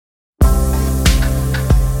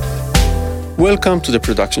Welcome to the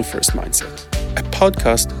Production First Mindset, a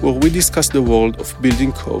podcast where we discuss the world of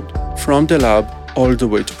building code from the lab all the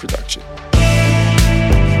way to production.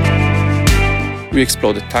 We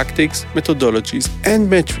explore the tactics, methodologies, and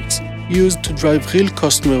metrics used to drive real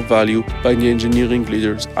customer value by the engineering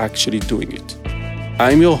leaders actually doing it.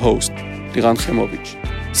 I'm your host, Liran Chemovich,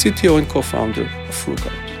 CTO and co-founder of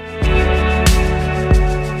Frugal.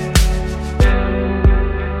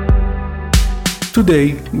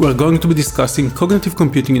 Today, we're going to be discussing cognitive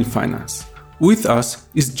computing in finance. With us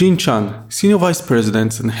is Chun, Senior Vice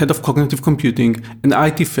President and Head of Cognitive Computing and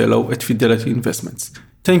IT Fellow at Fidelity Investments.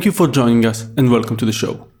 Thank you for joining us and welcome to the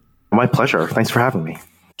show. My pleasure. Thanks for having me.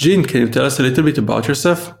 Jin, can you tell us a little bit about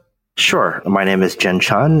yourself? Sure. My name is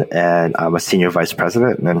Chun, and I'm a Senior Vice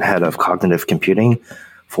President and Head of Cognitive Computing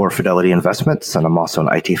for Fidelity Investments, and I'm also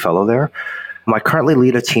an IT Fellow there. I currently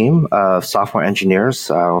lead a team of software engineers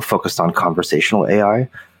focused on conversational AI.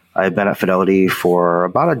 I've been at Fidelity for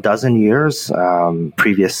about a dozen years.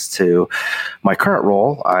 Previous to my current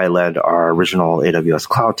role, I led our original AWS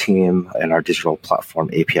cloud team and our digital platform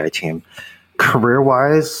API team.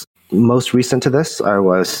 Career-wise, most recent to this, I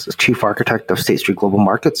was Chief Architect of State Street Global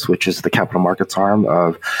Markets, which is the capital markets arm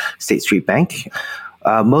of State Street Bank.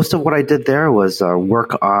 Most of what I did there was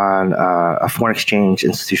work on a foreign exchange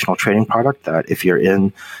institutional trading product that if you're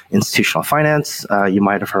in institutional finance, you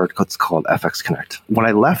might have heard what's called FX Connect. When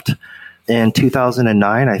I left in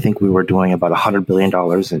 2009, I think we were doing about $100 billion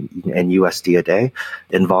in USD a day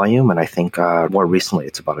in volume. And I think more recently,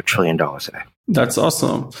 it's about $1 trillion a day. That's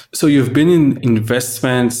awesome. So you've been in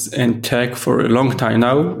investments and tech for a long time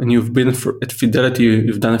now, and you've been at Fidelity,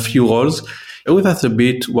 you've done a few roles. Share with us a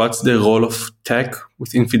bit, what's the role of tech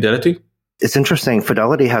within Fidelity? It's interesting.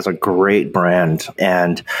 Fidelity has a great brand,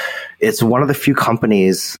 and it's one of the few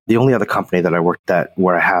companies, the only other company that I worked at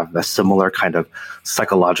where I have a similar kind of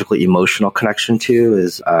psychological, emotional connection to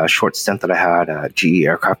is a short stint that I had at GE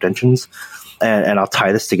Aircraft Engines. And I'll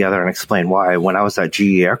tie this together and explain why. When I was at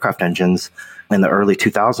GE Aircraft Engines in the early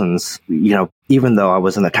 2000s, even though I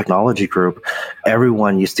was in the technology group,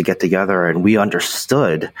 everyone used to get together and we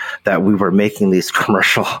understood that we were making these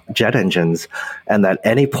commercial jet engines and that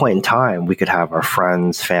any point in time we could have our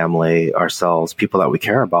friends, family, ourselves, people that we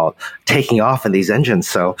care about taking off in these engines.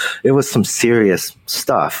 So it was some serious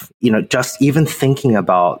stuff. Just even thinking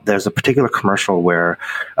about, there's a particular commercial where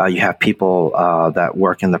you have people that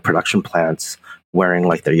work in the production plants wearing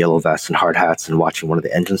like their yellow vests and hard hats and watching one of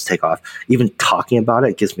the engines take off. Even talking about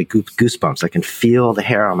it gives me goosebumps. I can feel the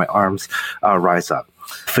hair on my arms rise up.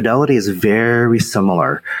 Fidelity is very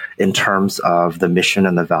similar in terms of the mission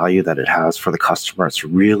and the value that it has for the customer. It's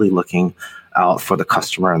really looking out for the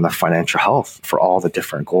customer and the financial health for all the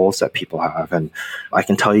different goals that people have. And I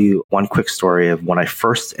can tell you one quick story of when I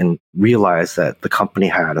first realized that the company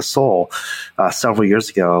had a soul. Several years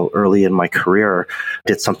ago, early in my career,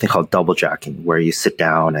 did something called double jacking, where you sit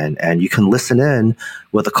down and you can listen in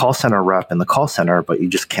with a call center rep in the call center, but you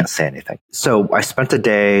just can't say anything. So I spent a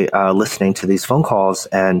day listening to these phone calls,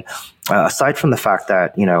 and aside from the fact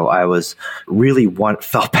that, I was really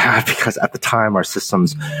felt bad because at the time our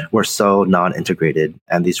systems were so non-integrated,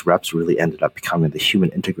 and these reps really ended up becoming the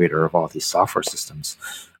human integrator of all these software systems.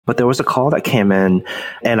 But there was a call that came in,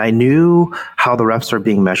 and I knew how the reps are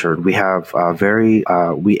being measured. We have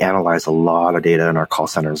we analyze a lot of data in our call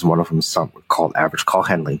centers. One of them is called average call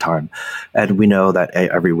handling time. And we know that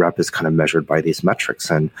every rep is kind of measured by these metrics.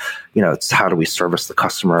 And, it's how do we service the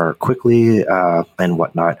customer quickly and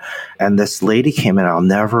whatnot. And this lady came in. I'll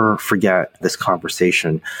never forget this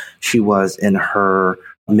conversation. She was in her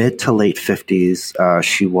mid to late 50s.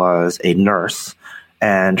 She was a nurse.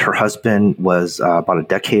 And her husband was about a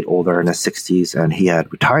decade older, in his 60s, and he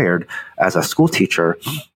had retired as a school teacher.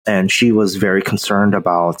 And she was very concerned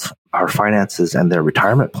about her finances and their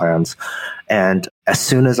retirement plans. And as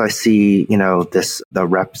soon as I see, the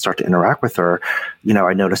rep start to interact with her,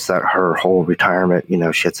 I noticed that her whole retirement,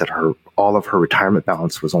 she had said all of her retirement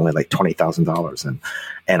balance was only like $20,000.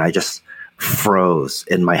 And I just froze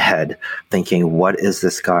in my head thinking, what is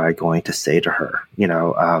this guy going to say to her?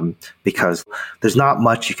 Because there's not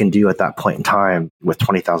much you can do at that point in time with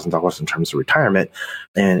 $20,000 in terms of retirement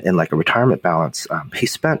and like a retirement balance. He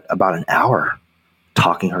spent about an hour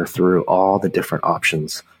talking her through all the different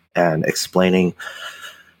options and explaining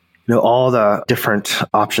all the different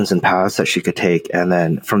options and paths that she could take. And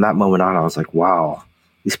then from that moment on, I was like, wow,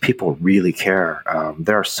 these people really care.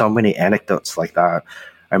 There are so many anecdotes like that.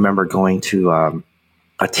 I remember going to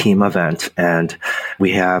a team event, and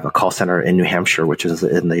we have a call center in New Hampshire, which is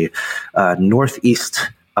in the northeast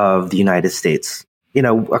of the United States.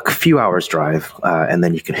 a few hours drive, and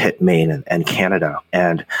then you can hit Maine and Canada.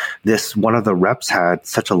 And one of the reps had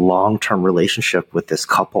such a long-term relationship with this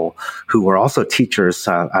couple who were also teachers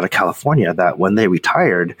out of California that when they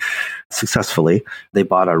retired successfully, they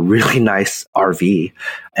bought a really nice RV.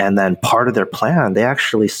 And then part of their plan, they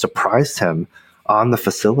actually surprised him on the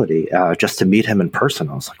facility just to meet him in person.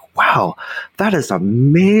 I was like, wow, that is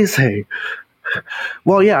amazing.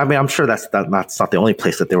 Well, yeah, I mean, I'm sure that's not the only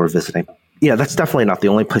place that they were visiting. Yeah, that's definitely not the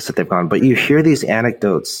only place that they've gone, but you hear these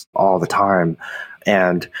anecdotes all the time,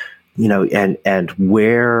 and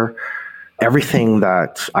where everything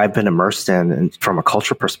that I've been immersed in, and from a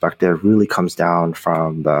culture perspective, really comes down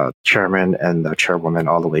from the chairman and the chairwoman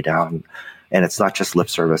all the way down. And it's not just lip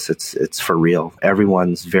service; it's for real.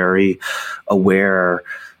 Everyone's very aware.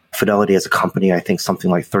 Fidelity as a company, I think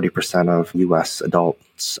something like 30% of U.S.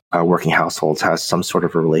 adults working households has some sort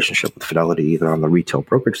of a relationship with Fidelity, either on the retail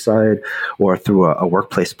brokerage side or through a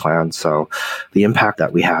workplace plan. So the impact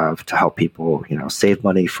that we have to help people, save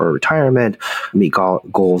money for retirement, meet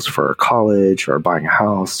goals for college or buying a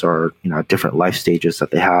house or, different life stages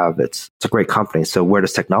that they have, it's a great company. So where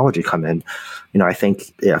does technology come in? I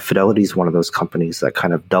think Fidelity is one of those companies that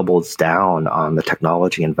kind of doubles down on the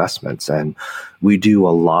technology investments. And we do a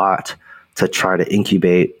lot to try to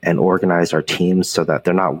incubate and organize our teams so that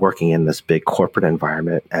they're not working in this big corporate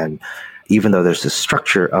environment. And even though there's this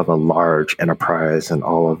structure of a large enterprise and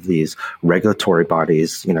all of these regulatory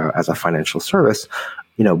bodies, as a financial service,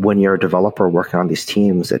 when you're a developer working on these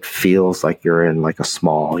teams, it feels like you're in like a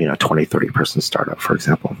small, 20, 30 person startup, for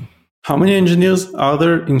example. How many engineers are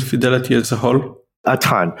there in Fidelity as a whole? A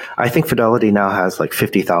ton. I think Fidelity now has like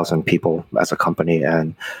 50,000 people as a company.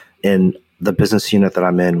 And in the business unit that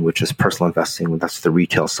I'm in, which is personal investing, that's the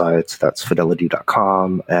retail sites, that's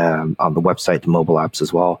fidelity.com, and on the website, the mobile apps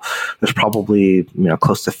as well. There's probably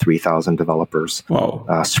close to 3,000 developers.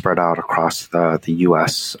 Wow. Spread out across the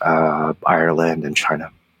US, Ireland, and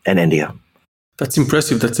China, and India. That's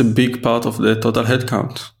impressive. That's a big part of the total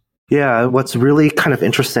headcount. Yeah, what's really kind of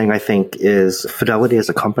interesting, I think, is Fidelity as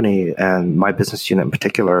a company and my business unit in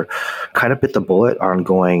particular kind of bit the bullet on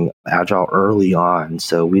going agile early on.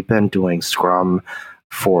 So we've been doing Scrum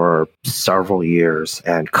for several years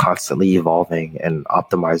and constantly evolving and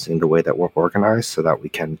optimizing the way that we're organized so that we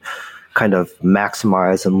can kind of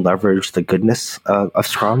maximize and leverage the goodness of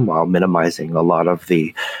Scrum while minimizing a lot of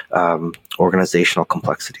the organizational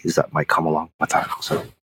complexities that might come along with that. So,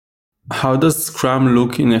 how does Scrum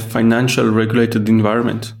look in a financial regulated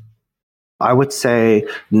environment? I would say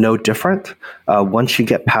no different. Once you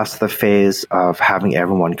get past the phase of having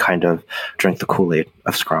everyone kind of drink the Kool-Aid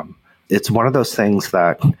of Scrum, it's one of those things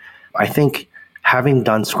that I think, having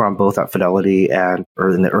done Scrum both at Fidelity or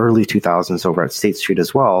in the early 2000s over at State Street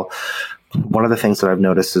as well, one of the things that I've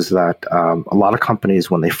noticed is that a lot of companies,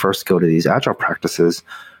 when they first go to these agile practices,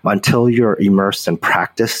 until you're immersed and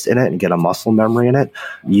practiced in it and get a muscle memory in it,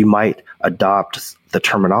 you might adopt the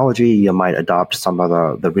terminology, you might adopt some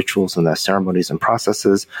of the rituals and the ceremonies and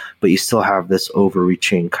processes, but you still have this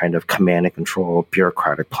overreaching kind of command and control,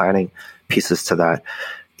 bureaucratic planning pieces to that.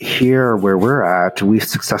 Here, where we're at, we've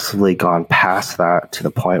successfully gone past that to the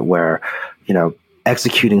point where,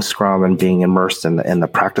 executing Scrum and being immersed in the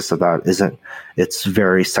practice of that it's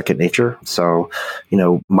very second nature. So,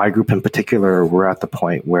 my group in particular, we're at the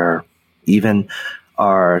point where even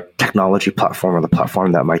our technology platform, or the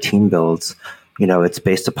platform that my team builds, it's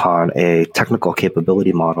based upon a technical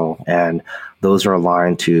capability model, and those are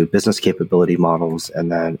aligned to business capability models.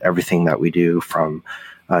 And then everything that we do from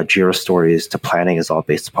Jira stories to planning is all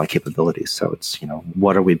based upon capabilities. So it's,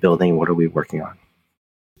 what are we building? What are we working on?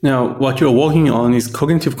 Now, what you're working on is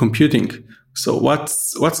cognitive computing. So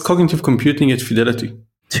what's cognitive computing at Fidelity?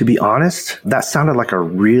 To be honest, that sounded like a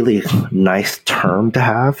really nice term to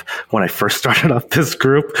have when I first started up this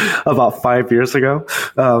group about 5 years ago.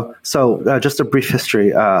 So just a brief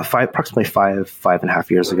history, approximately five and a half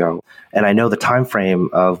years ago. And I know the time frame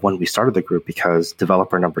of when we started the group because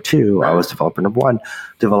developer number 2, I was developer number 1.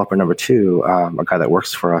 Developer number 2, a guy that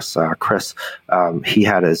works for us, Chris, he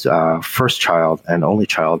had his first child and only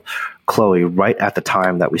child, Chloe, right at the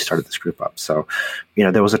time that we started this group up. So,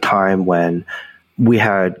 there was a time when we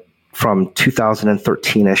had, from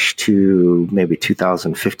 2013-ish to maybe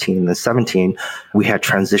 2015 and 17, we had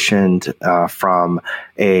transitioned from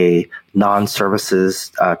a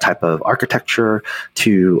non-services type of architecture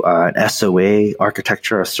to an SOA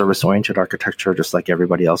architecture, a service-oriented architecture, just like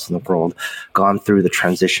everybody else in the world, gone through the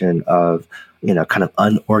transition of kind of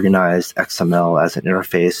unorganized XML as an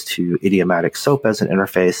interface to idiomatic SOAP as an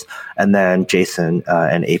interface, and then JSON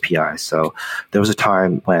and API. So there was a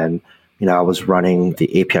time when I was running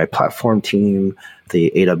the API platform team,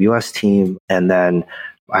 the AWS team, and then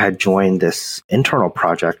I had joined this internal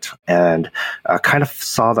project and kind of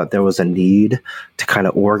saw that there was a need to kind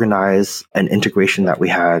of organize an integration that we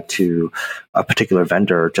had to a particular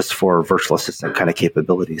vendor just for virtual assistant kind of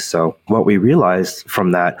capabilities. So what we realized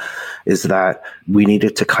from that is that we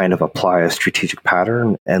needed to kind of apply a strategic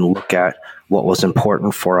pattern and look at what was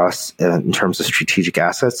important for us in terms of strategic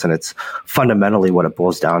assets. And it's fundamentally what it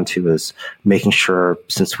boils down to is making sure,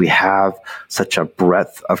 since we have such a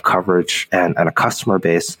breadth of coverage and a customer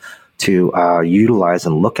base, to utilize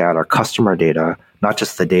and look at our customer data, not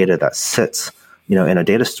just the data that sits in a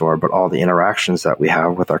data store, but all the interactions that we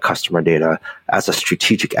have with our customer data as a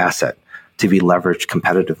strategic asset to be leveraged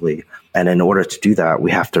competitively. And in order to do that,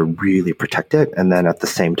 we have to really protect it. And then at the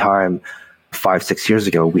same time, 5-6 years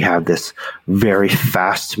ago, we had this very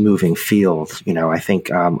fast moving field. I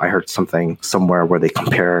think I heard something somewhere where they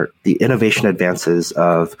compare the innovation advances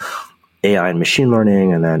of AI and machine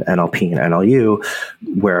learning and then NLP and NLU,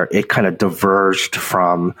 where it kind of diverged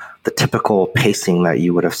from the typical pacing that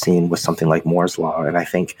you would have seen with something like Moore's Law. And I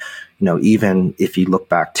think, even if you look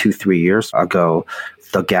back 2-3 years ago,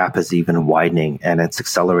 the gap is even widening and it's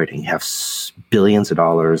accelerating. You have billions of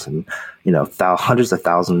dollars and, hundreds of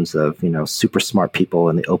thousands of, super smart people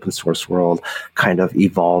in the open source world kind of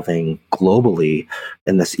evolving globally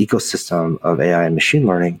in this ecosystem of AI and machine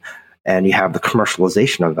learning. And you have the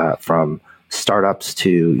commercialization of that from startups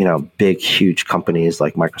to, big, huge companies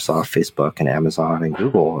like Microsoft, Facebook, and Amazon and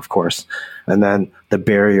Google, of course. And then the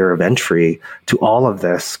barrier of entry to all of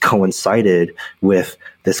this coincided with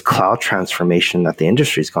this cloud transformation that the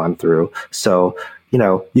industry's gone through. So,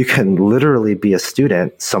 you can literally be a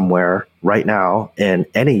student somewhere right now in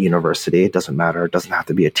any university. It doesn't matter. It doesn't have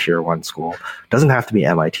to be a tier 1 school. It doesn't have to be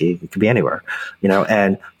MIT. It could be anywhere,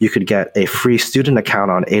 and you could get a free student account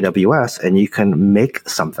on AWS and you can make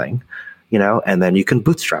something, and then you can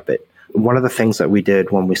bootstrap it. One of the things that we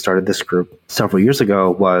did when we started this group several years ago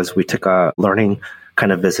was we took a learning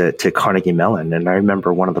kind of visit to Carnegie Mellon. And I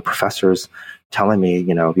remember one of the professors telling me,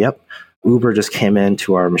 yep, Uber just came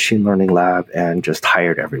into our machine learning lab and just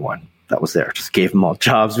hired everyone that was there, just gave them all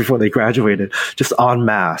jobs before they graduated, just en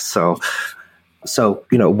masse. So,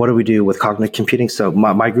 what do we do with cognitive computing? So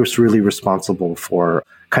my group's really responsible for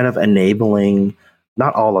kind of enabling,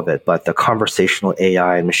 not all of it, but the conversational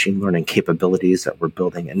AI and machine learning capabilities that we're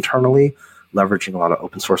building internally, leveraging a lot of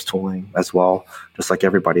open source tooling as well, just like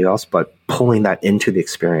everybody else, but pulling that into the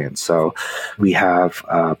experience. So we have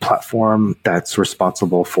a platform that's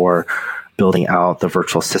responsible for building out the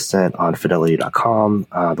virtual assistant on Fidelity.com,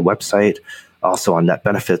 the website, also on Net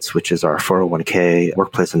Benefits, which is our 401k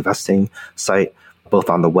workplace investing site, both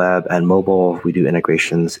on the web and mobile. We do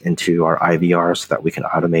integrations into our IVR so that we can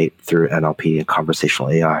automate through NLP and conversational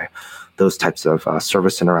AI, those types of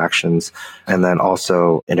service interactions, and then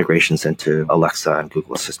also integrations into Alexa and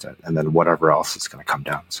Google Assistant, and then whatever else is going to come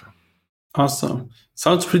down. So, awesome.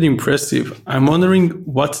 Sounds pretty impressive. I'm wondering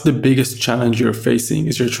what's the biggest challenge you're facing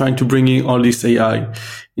as you're trying to bring in all this AI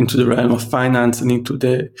into the realm of finance and into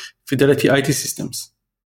the Fidelity IT systems?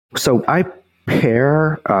 So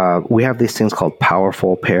we have these things called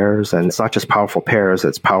powerful pairs, and it's not just powerful pairs,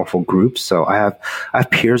 it's powerful groups. So I have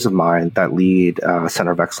peers of mine that lead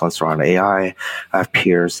Center of Excellence around AI. I have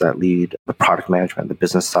peers that lead the product management, the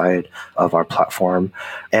business side of our platform.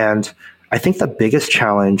 And I think the biggest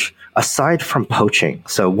challenge, aside from poaching,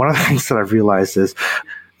 so one of the things that I've realized is,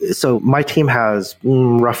 so my team has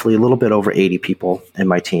roughly a little bit over 80 people in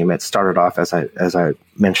my team. It started off, as I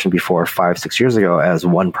mentioned before, 5-6 years ago, as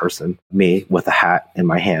one person, me with a hat in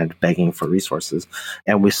my hand, begging for resources.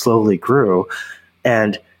 And we slowly grew.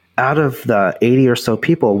 And out of the 80 or so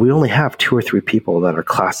people, we only have 2 or 3 people that are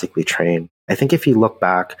classically trained. I think if you look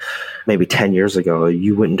back maybe 10 years ago,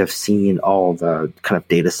 you wouldn't have seen all the kind of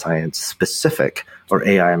data science specific or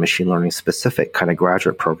AI and machine learning specific kind of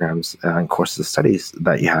graduate programs and courses of studies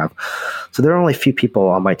that you have. So there are only a few people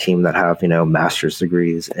on my team that have, master's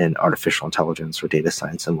degrees in artificial intelligence or data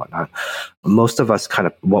science and whatnot. Most of us kind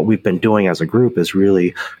of, what we've been doing as a group is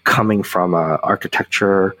really coming from a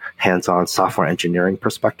architecture, hands-on software engineering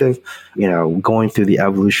perspective, going through the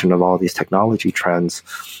evolution of all these technology trends.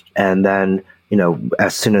 And then,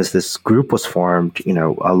 as soon as this group was formed,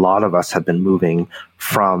 a lot of us have been moving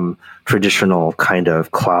from traditional kind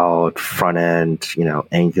of cloud front end,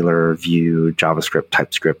 Angular, Vue, JavaScript,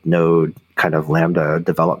 TypeScript, Node, kind of Lambda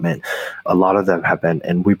development. A lot of them have been,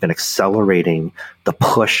 and we've been accelerating the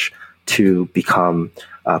push to become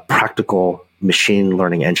practical machine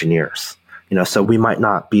learning engineers. So we might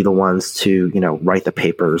not be the ones to, write the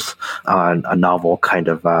papers on a novel kind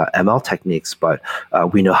of ML techniques, but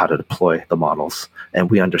we know how to deploy the models and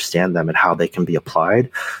we understand them and how they can be applied.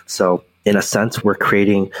 So in a sense, we're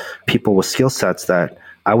creating people with skill sets that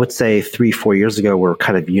I would say 3-4 years ago were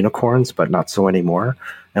kind of unicorns, but not so anymore.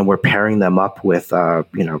 And we're pairing them up with,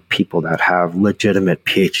 people that have legitimate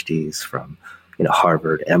PhDs from,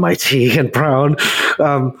 Harvard, MIT, and Brown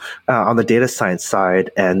on the data science side.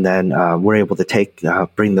 And then we're able to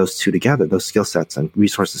bring those two together, those skill sets and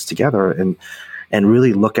resources together and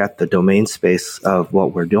really look at the domain space of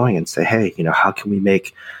what we're doing and say, hey, how can we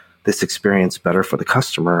make this experience better for the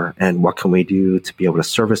customer? And what can we do to be able to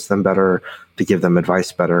service them better, to give them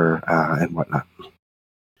advice better, and whatnot?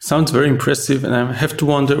 Sounds very impressive. And I have to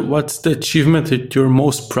wonder, what's the achievement that you're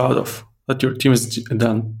most proud of that your team has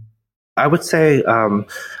done? I would say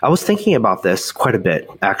I was thinking about this quite a bit,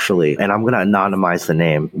 actually, and I'm going to anonymize the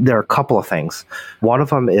name. There are a couple of things. One of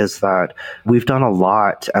them is that we've done a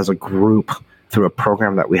lot as a group through a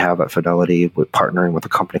program that we have at Fidelity with partnering with a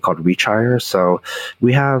company called ReachHire. So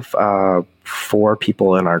we have 4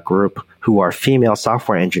 people in our group who are female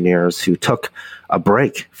software engineers who took a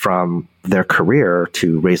break from their career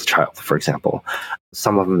to raise a child, for example.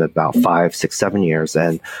 Some of them about 5, 6, 7 years,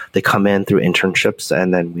 and they come in through internships,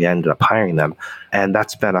 and then we ended up hiring them. And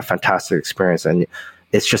that's been a fantastic experience. And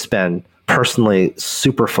it's just been personally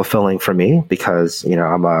super fulfilling for me because,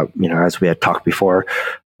 I'm as we had talked before,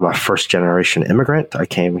 I'm a first generation immigrant. I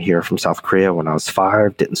came here from South Korea when I was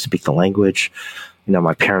 5, didn't speak the language.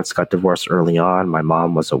 My parents got divorced early on. My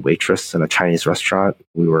mom was a waitress in a Chinese restaurant.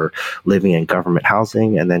 We were living in government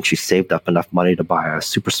housing, and then she saved up enough money to buy a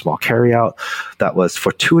super small carryout that was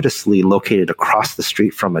fortuitously located across the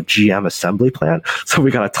street from a GM assembly plant. So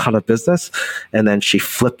we got a ton of business. And then she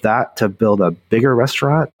flipped that to build a bigger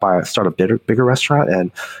restaurant, start a bigger restaurant, and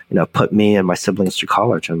put me and my siblings through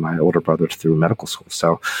college and my older brother through medical school.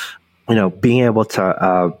 So being able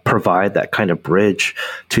to provide that kind of bridge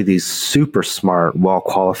to these super smart,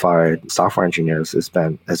 well-qualified software engineers has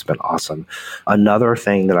been awesome. Another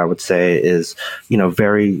thing that I would say is,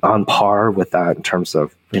 very on par with that in terms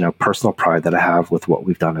of, personal pride that I have with what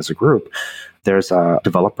we've done as a group. There's a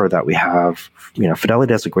developer that we have,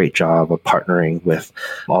 Fidelity does a great job of partnering with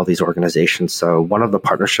all these organizations. So one of the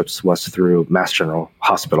partnerships was through Mass General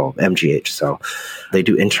Hospital, MGH. So they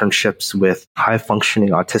do internships with high functioning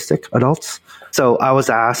autistic adults. So I was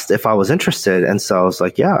asked if I was interested. And so I was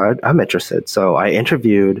like, yeah, I'm interested. So I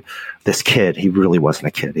interviewed this kid. He really wasn't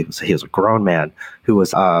a kid. He was a grown man who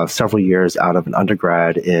was several years out of an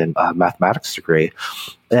undergrad in a mathematics degree.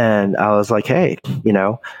 And I was like, hey,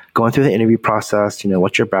 going through the interview process,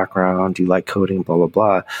 what's your background? Do you like coding? Blah, blah,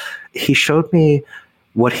 blah. He showed me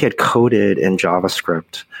what he had coded in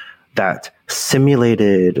JavaScript that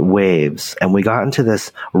simulated waves. And we got into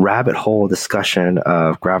this rabbit hole discussion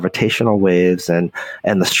of gravitational waves and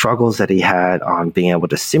the struggles that he had on being able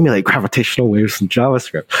to simulate gravitational waves in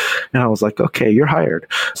JavaScript. And I was like, okay, you're hired.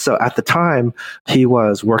 So at the time, he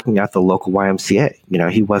was working at the local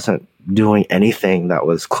YMCA. He wasn't doing anything that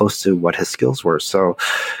was close to what his skills were. So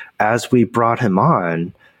as we brought him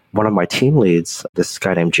on, one of my team leads, this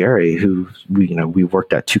guy named Jerry, who we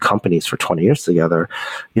worked at 2 companies for 20 years together,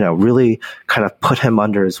 really kind of put him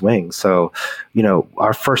under his wing. So,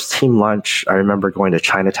 our first team lunch, I remember going to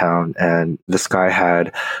Chinatown, and this guy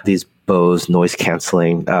had these Bose noise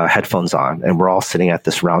canceling headphones on, and we're all sitting at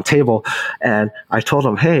this round table. And I told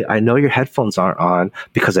him, hey, I know your headphones aren't on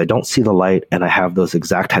because I don't see the light and I have those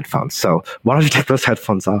exact headphones. So why don't you take those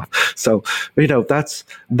headphones off? So, that's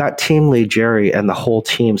that team lead, Jerry, and the whole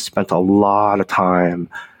team spent a lot of time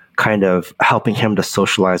kind of helping him to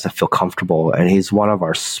socialize and feel comfortable. And he's one of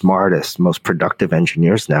our smartest, most productive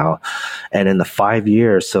engineers now. And in the 5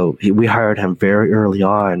 years, so we hired him very early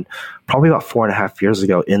on, probably about 4.5 years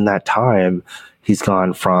ago. In that time, he's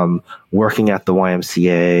gone from working at the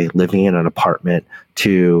YMCA, living in an apartment,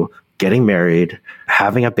 to getting married,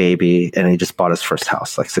 having a baby, and he just bought his first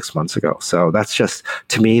house like 6 months ago. So that's just,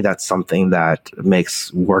 to me, that's something that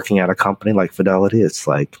makes working at a company like Fidelity, it's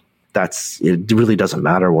like, it really doesn't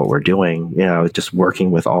matter what we're doing, just working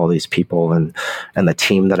with all these people and the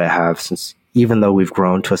team that I have, since even though we've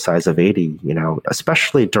grown to a size of 80,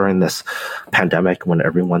 especially during this pandemic when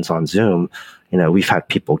everyone's on Zoom, we've had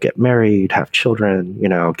people get married, have children,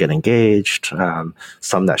 get engaged,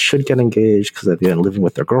 some that should get engaged because they've been living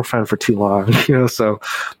with their girlfriend for too long,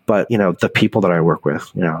 but the people that I work with,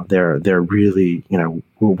 they're really,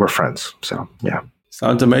 we're friends. So, yeah.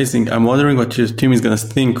 Sounds amazing. I'm wondering what your team is going to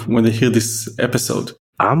think when they hear this episode.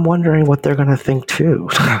 I'm wondering what they're going to think too,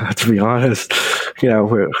 to be honest.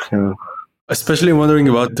 Especially wondering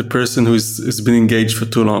about the person who's been engaged for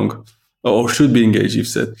too long, or should be engaged, you've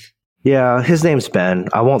said. Yeah, his name's Ben.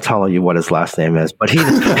 I won't tell you what his last name is, but he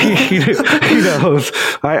knows.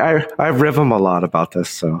 I riv him a lot about this.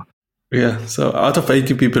 So yeah, so out of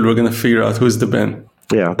 80 people, we're gonna figure out who's the Ben.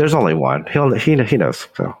 Yeah, there's only one. He knows.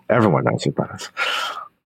 So everyone knows who Ben is.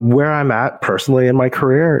 Where I'm at personally in my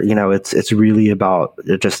career, it's really about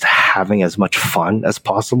just having as much fun as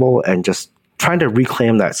possible and just trying to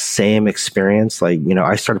reclaim that same experience. Like,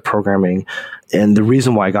 I started programming, and the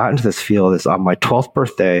reason why I got into this field is on my 12th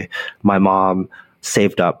birthday, my mom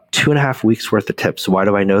saved up 2.5 weeks worth of tips. Why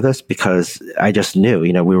do I know this? Because I just knew,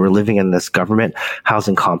 we were living in this government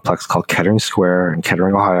housing complex called Kettering Square in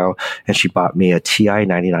Kettering, Ohio. And she bought me a TI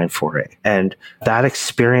 99-4A. And that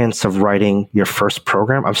experience of writing your first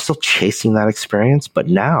program, I'm still chasing that experience, but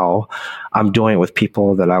now I'm doing it with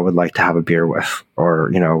people that I would like to have a beer with,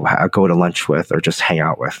 or, go to lunch with, or just hang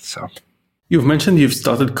out with. So you've mentioned you've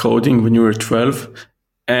started coding when you were 12.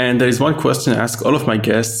 And there is one question I ask all of my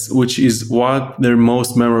guests, which is what their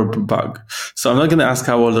most memorable bug. So I'm not going to ask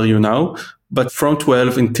how old are you now, but from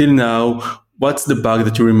 12 until now, what's the bug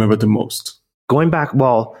that you remember the most? Going back,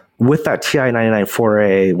 with that TI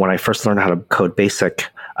 99-4A, when I first learned how to code BASIC,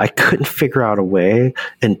 I couldn't figure out a way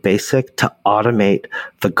in BASIC to automate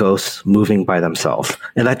the ghosts moving by themselves.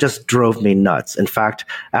 And that just drove me nuts. In fact,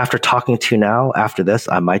 after talking to you now, after this,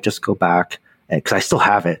 I might just go back, because I still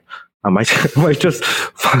have it. I might just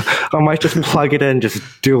plug it in, just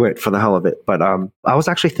do it for the hell of it. But I was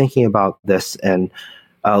actually thinking about this and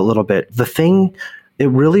a little bit. The thing, it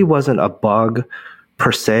really wasn't a bug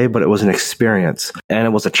per se, but it was an experience, and it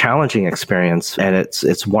was a challenging experience. And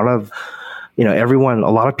it's one of, everyone, a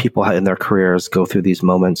lot of people in their careers go through these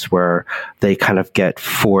moments where they kind of get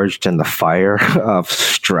forged in the fire of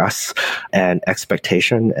stress and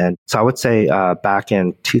expectation. And so I would say back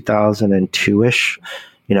in 2002-ish,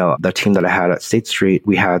 the team that I had at State Street,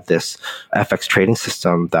 we had this FX trading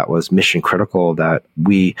system that was mission critical, that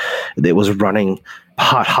it was running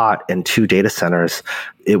hot in 2 data centers.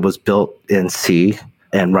 It was built in C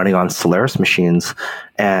and running on Solaris machines.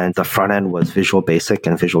 And the front end was Visual Basic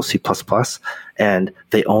and Visual C++. And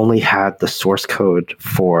they only had the source code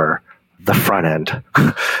for the front end.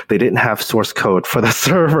 They didn't have source code for the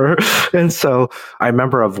server. And so I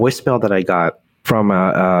remember a voicemail that I got from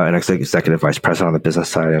an executive vice president on the business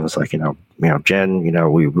side. It was like, Jen,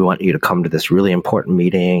 we want you to come to this really important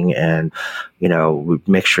meeting, and, we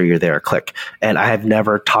make sure you're there, click. And I had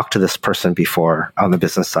never talked to this person before on the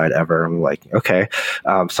business side ever. I'm like, okay.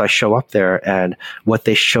 So I show up there, and what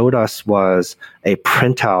they showed us was a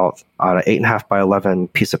printout on an 8.5 by 11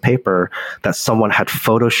 piece of paper that someone had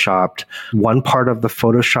photoshopped. One part of the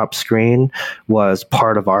Photoshop screen was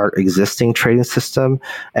part of our existing trading system,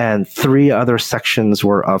 and 3 other sections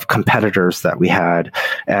were of competitors that we had.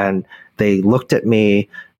 And they looked at me,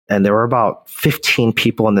 and there were about 15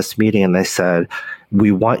 people in this meeting, and they said,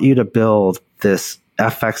 "We want you to build this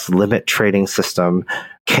FX limit trading system.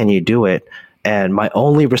 Can you do it?" And my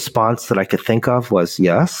only response that I could think of was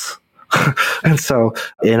yes. And so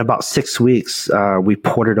in about 6 weeks, we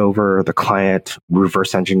ported over the client,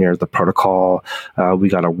 reverse engineered the protocol. We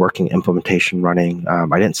got a working implementation running.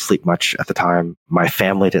 I didn't sleep much at the time. My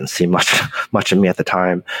family didn't see much of me at the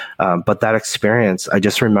time. But that experience, I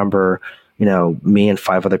just remember, me and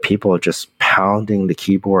 5 other people just pounding the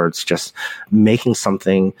keyboards, just making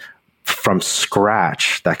something from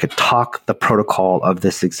scratch that could talk the protocol of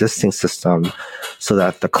this existing system so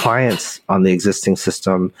that the clients on the existing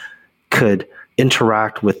system could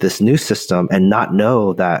interact with this new system and not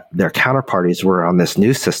know that their counterparties were on this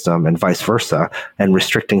new system, and vice versa, and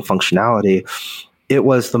restricting functionality. It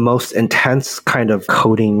was the most intense kind of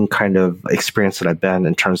coding kind of experience that I've been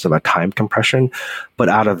in terms of a time compression. But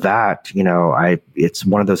out of that, it's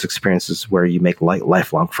one of those experiences where you make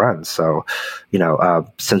lifelong friends. So,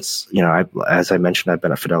 since, as I mentioned, I've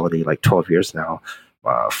been at Fidelity like 12 years now.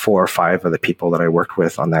 4 or 5 of the people that I worked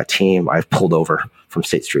with on that team, I've pulled over from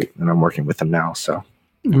State Street, and I'm working with them now. So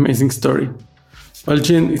amazing story. Well,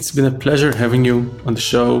 Jin, it's been a pleasure having you on the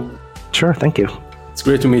show. Sure. Thank you. It's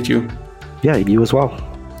great to meet you. Yeah, you as well.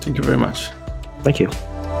 Thank you very much. Thank you.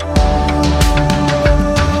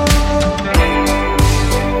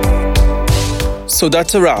 So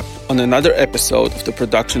that's a wrap on another episode of the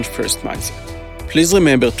Production First Mindset. Please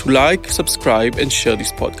remember to like, subscribe, and share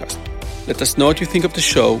this podcast. Let us know what you think of the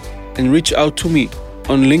show, and reach out to me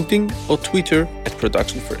on LinkedIn or Twitter at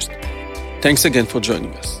Production First. Thanks again for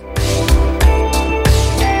joining us.